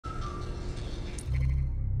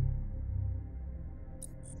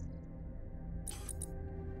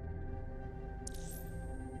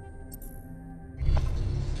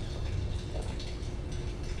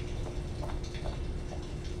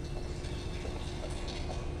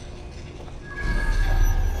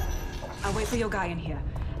for your guy in here.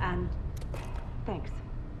 And thanks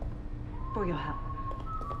for your help.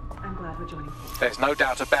 I'm glad we're joining forces. There's no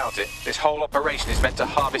doubt about it. This whole operation is meant to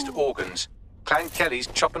harvest organs. Clan Kelley's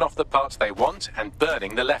chopping off the parts they want and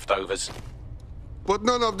burning the leftovers. But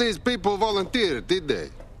none of these people volunteered, did they?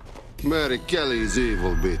 Mary Kelley's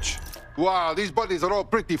evil bitch. Wow, these buddies are all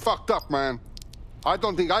pretty fucked up, man. I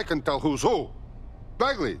don't think I can tell who's who.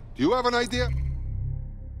 Bagley, do you have an idea?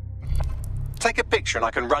 Take a picture and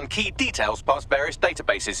I can run key details past various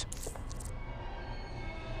databases.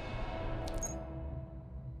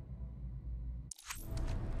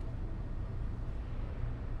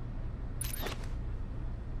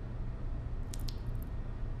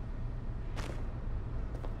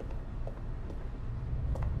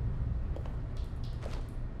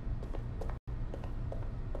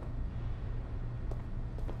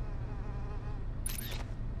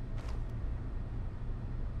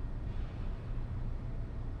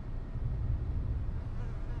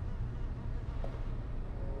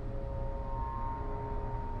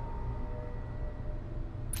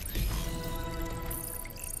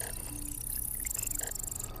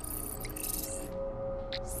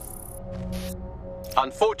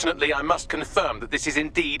 Unfortunately, I must confirm that this is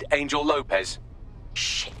indeed Angel Lopez.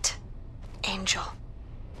 Shit. Angel.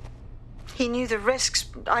 He knew the risks.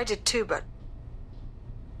 I did too, but...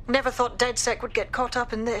 never thought DedSec would get caught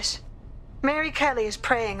up in this. Mary Kelley is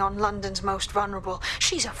preying on London's most vulnerable.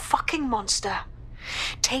 She's a fucking monster.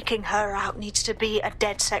 Taking her out needs to be a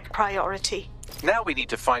DedSec priority. Now we need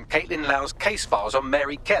to find Caitlin Lau's case files on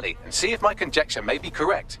Mary Kelley and see if my conjecture may be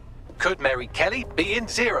correct. Could Mary Kelley be in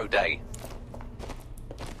Zero Day?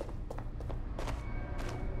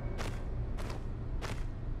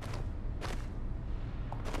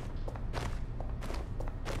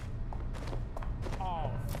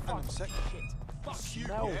 Shit. Fuck you,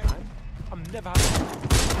 no, yeah. Man. I'm never...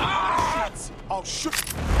 Ah! Shit. Oh,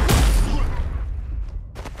 shit!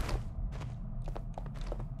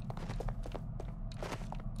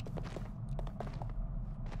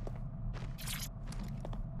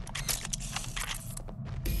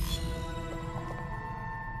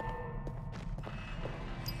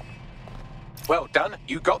 Well done,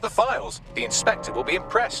 you got the files. The inspector will be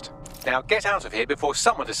impressed. Now get out of here before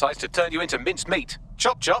someone decides to turn you into minced meat.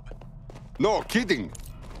 Chop chop! No kidding.